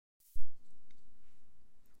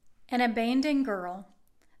An abandoned girl.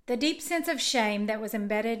 The deep sense of shame that was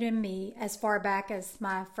embedded in me as far back as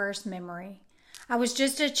my first memory. I was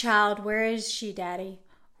just a child. Where is she, Daddy?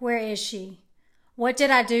 Where is she? What did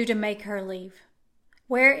I do to make her leave?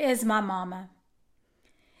 Where is my mama?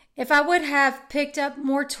 If I would have picked up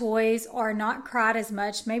more toys or not cried as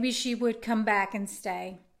much, maybe she would come back and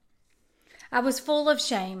stay. I was full of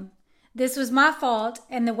shame. This was my fault,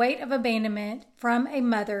 and the weight of abandonment from a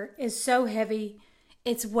mother is so heavy.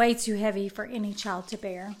 It's way too heavy for any child to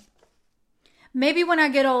bear. Maybe when I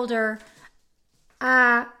get older,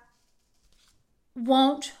 I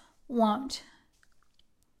won't want.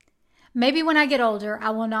 Maybe when I get older, I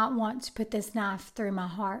will not want to put this knife through my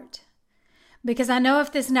heart. Because I know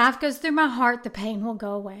if this knife goes through my heart, the pain will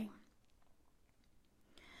go away.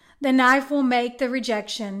 The knife will make the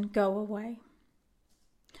rejection go away.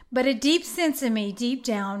 But a deep sense in me, deep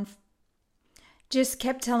down, just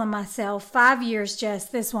kept telling myself, 5 years, Jess,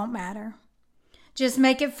 this won't matter. Just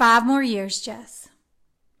make it 5 more years, Jess.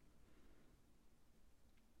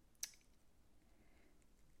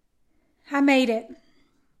 I made it.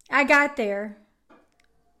 I got there.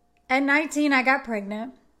 At 19, I got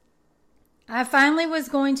pregnant. I finally was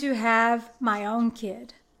going to have my own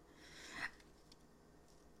kid.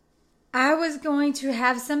 I was going to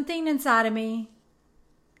have something inside of me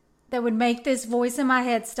that would make this voice in my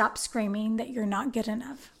head stop screaming that you're not good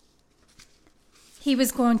enough. He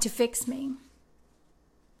was going to fix me.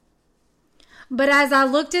 But as I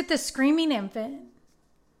looked at the screaming infant,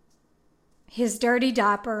 his dirty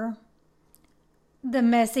diaper, the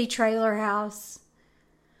messy trailer house,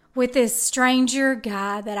 with this stranger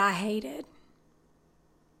guy that I hated,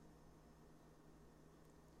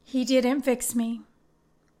 he didn't fix me.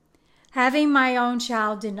 Having my own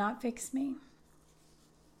child did not fix me.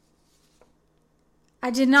 I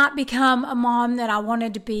did not become a mom that I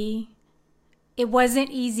wanted to be. It wasn't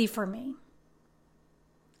easy for me.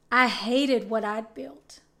 I hated what I'd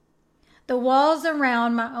built. The walls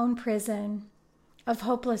around my own prison of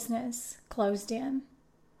hopelessness closed in.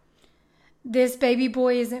 This baby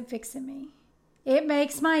boy isn't fixing me. It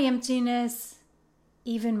makes my emptiness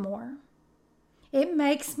even more. It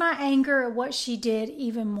makes my anger at what she did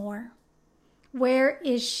even more. Where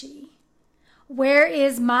is she? Where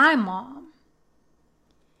is my mom?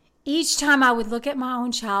 Each time I would look at my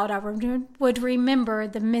own child, I would remember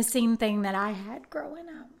the missing thing that I had growing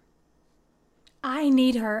up. I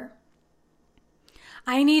need her.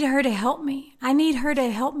 I need her to help me. I need her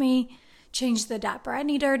to help me change the diaper. I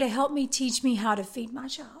need her to help me teach me how to feed my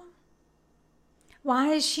child. Why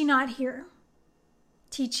is she not here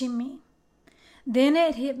teaching me? Then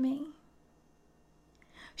it hit me.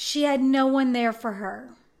 She had no one there for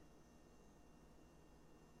her.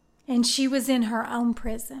 And she was in her own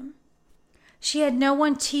prison. She had no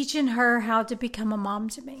one teaching her how to become a mom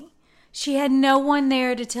to me. She had no one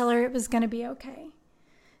there to tell her it was going to be okay.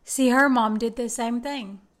 See, her mom did the same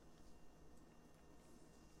thing.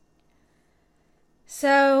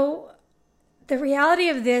 So the reality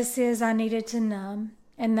of this is I needed to numb,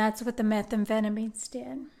 and that's what the methamphetamines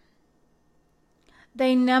did.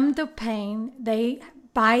 They numbed the pain. They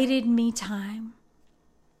bided me time.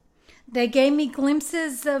 They gave me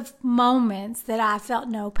glimpses of moments that I felt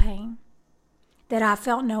no pain, that I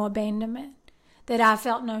felt no abandonment, that I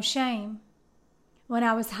felt no shame. When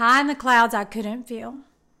I was high in the clouds, I couldn't feel.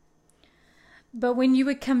 But when you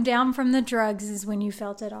would come down from the drugs is when you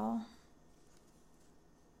felt it all.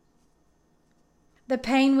 The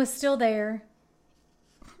pain was still there,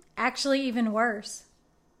 actually even worse.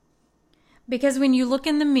 Because when you look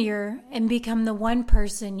in the mirror and become the one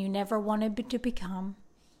person you never wanted to become,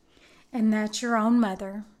 and that's your own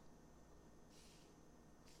mother,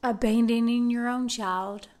 abandoning your own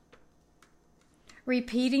child,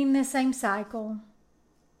 repeating the same cycle,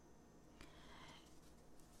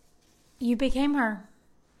 you became her.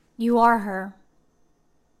 You are her.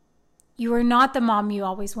 You are not the mom you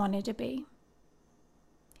always wanted to be.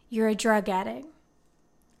 You're a drug addict,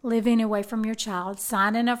 living away from your child,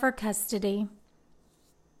 signing up for custody,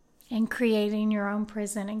 and creating your own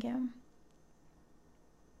prison again.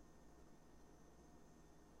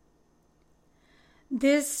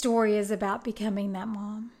 This story is about becoming that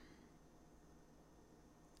mom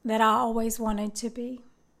that I always wanted to be.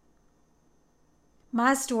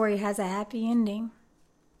 My story has a happy ending.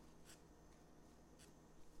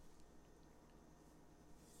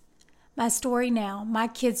 My story now, my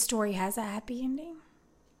kid's story has a happy ending.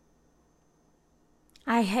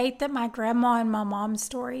 I hate that my grandma and my mom's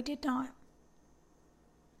story did not.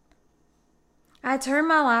 I turned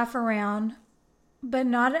my life around, but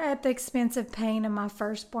not at the expense of pain of my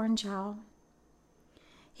firstborn child.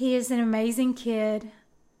 He is an amazing kid,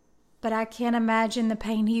 but I can't imagine the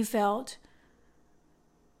pain he felt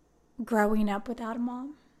growing up without a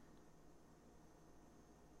mom.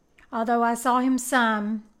 Although I saw him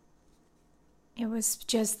some, it was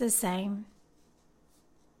just the same.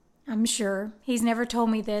 I'm sure. He's never told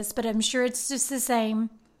me this, but I'm sure it's just the same.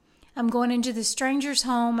 I'm going into the stranger's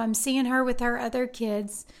home. I'm seeing her with her other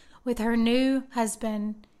kids, with her new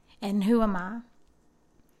husband, and who am I?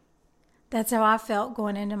 That's how I felt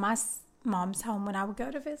going into my mom's home when I would go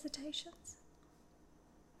to visitations.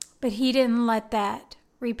 But he didn't let that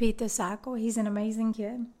repeat the cycle. He's an amazing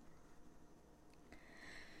kid.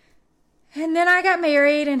 And then I got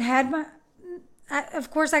married and had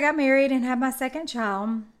I got married and had my second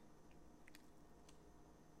child.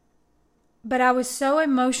 But I was so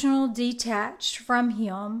emotionally detached from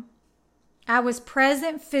him. I was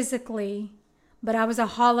present physically, but I was a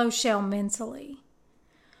hollow shell mentally.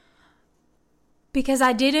 Because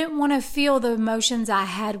I didn't want to feel the emotions I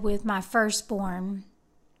had with my firstborn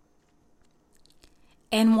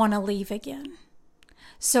and want to leave again.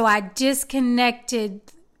 So I disconnected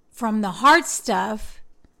from the hard stuff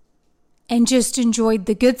and just enjoyed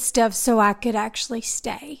the good stuff so I could actually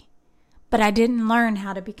stay. But I didn't learn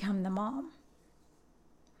how to become the mom.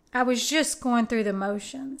 I was just going through the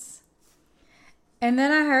motions. And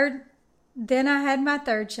then I had my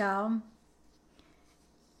third child.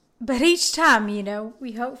 But each time,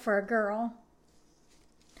 we hope for a girl.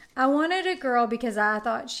 I wanted a girl because I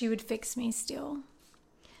thought she would fix me still.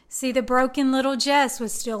 See, the broken little Jess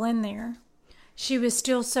was still in there. She was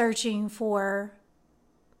still searching for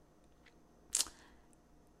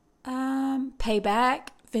payback,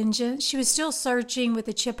 vengeance. She was still searching with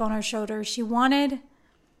a chip on her shoulder. She wanted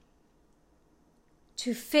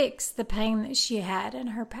to fix the pain that she had in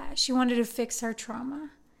her past. She wanted to fix her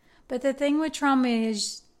trauma. But the thing with trauma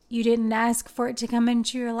is you didn't ask for it to come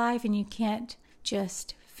into your life, and you can't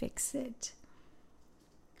just fix it.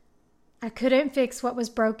 I couldn't fix what was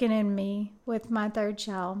broken in me with my third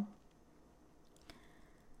child.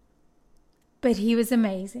 But he was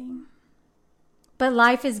amazing. But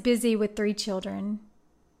life is busy with 3 children.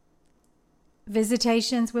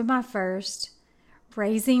 Visitations with my first,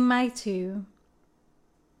 raising my 2.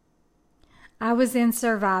 I was in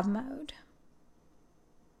survive mode.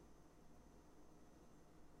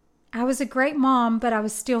 I was a great mom, but I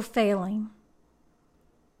was still failing.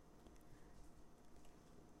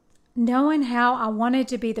 Knowing how I wanted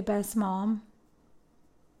to be the best mom,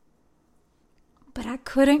 but I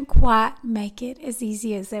couldn't quite make it as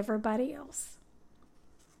easy as everybody else.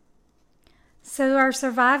 So our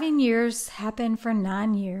surviving years happened for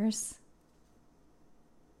 9 years.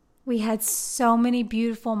 We had so many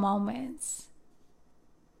beautiful moments.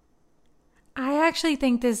 I actually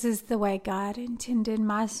think this is the way God intended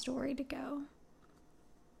my story to go.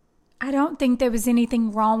 I don't think there was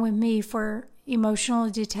anything wrong with me for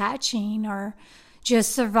emotionally detaching or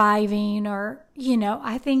just surviving or,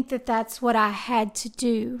 I think that that's what I had to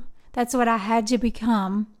do. That's what I had to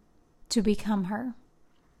become her.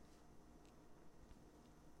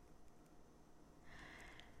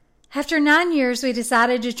 After 9 years, we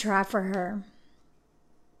decided to try for her.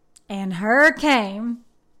 And her came.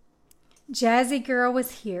 Jazzy girl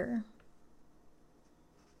was here.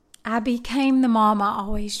 I became the mom I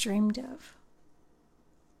always dreamed of.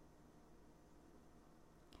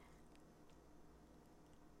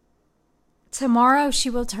 Tomorrow she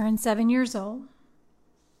will turn 7 years old.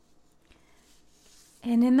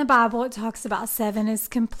 And in the Bible it talks about 7 as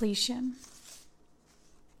completion.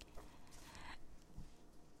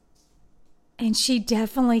 And she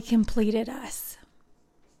definitely completed us.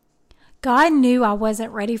 God knew I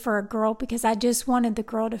wasn't ready for a girl because I just wanted the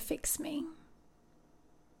girl to fix me.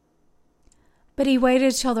 But he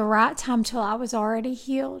waited till the right time, till I was already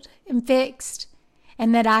healed and fixed,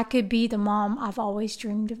 and that I could be the mom I've always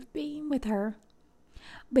dreamed of being with her.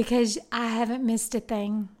 Because I haven't missed a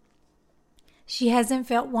thing. She hasn't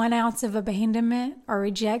felt 1 ounce of abandonment or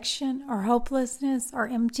rejection or hopelessness or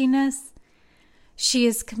emptiness. She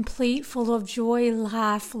is complete, full of joy,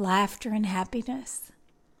 life, laughter, and happiness.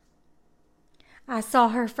 I saw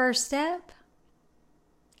her first step.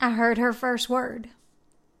 I heard her first word.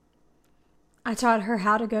 I taught her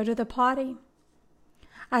how to go to the potty.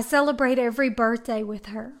 I celebrate every birthday with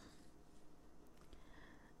her.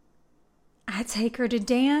 I take her to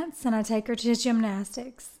dance and I take her to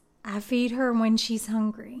gymnastics. I feed her when she's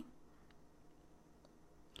hungry.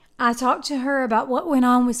 I talk to her about what went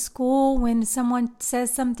on with school when someone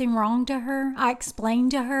says something wrong to her. I explain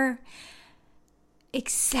to her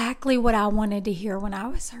exactly what I wanted to hear when I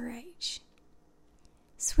was her age.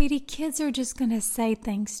 Sweetie, kids are just going to say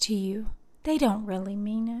things to you. They don't really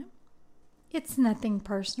mean it. It's nothing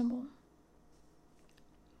personal.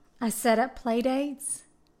 I set up play dates.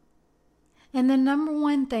 And the number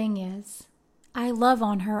one thing is I love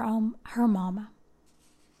on her mama.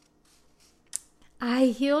 I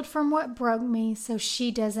healed from what broke me so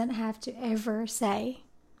she doesn't have to ever say,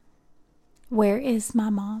 "Where is my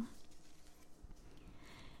mom?"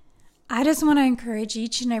 I just want to encourage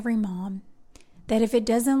each and every mom that if it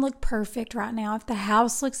doesn't look perfect right now, if the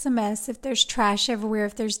house looks a mess, if there's trash everywhere,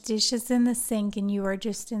 if there's dishes in the sink and you are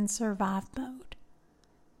just in survive mode,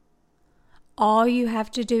 all you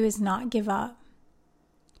have to do is not give up.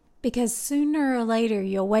 Because sooner or later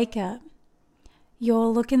you'll wake up,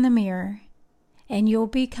 you'll look in the mirror, and you'll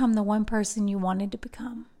become the one person you wanted to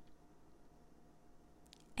become.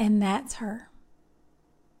 And that's her.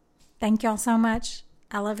 Thank y'all so much.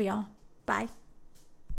 I love y'all. Bye.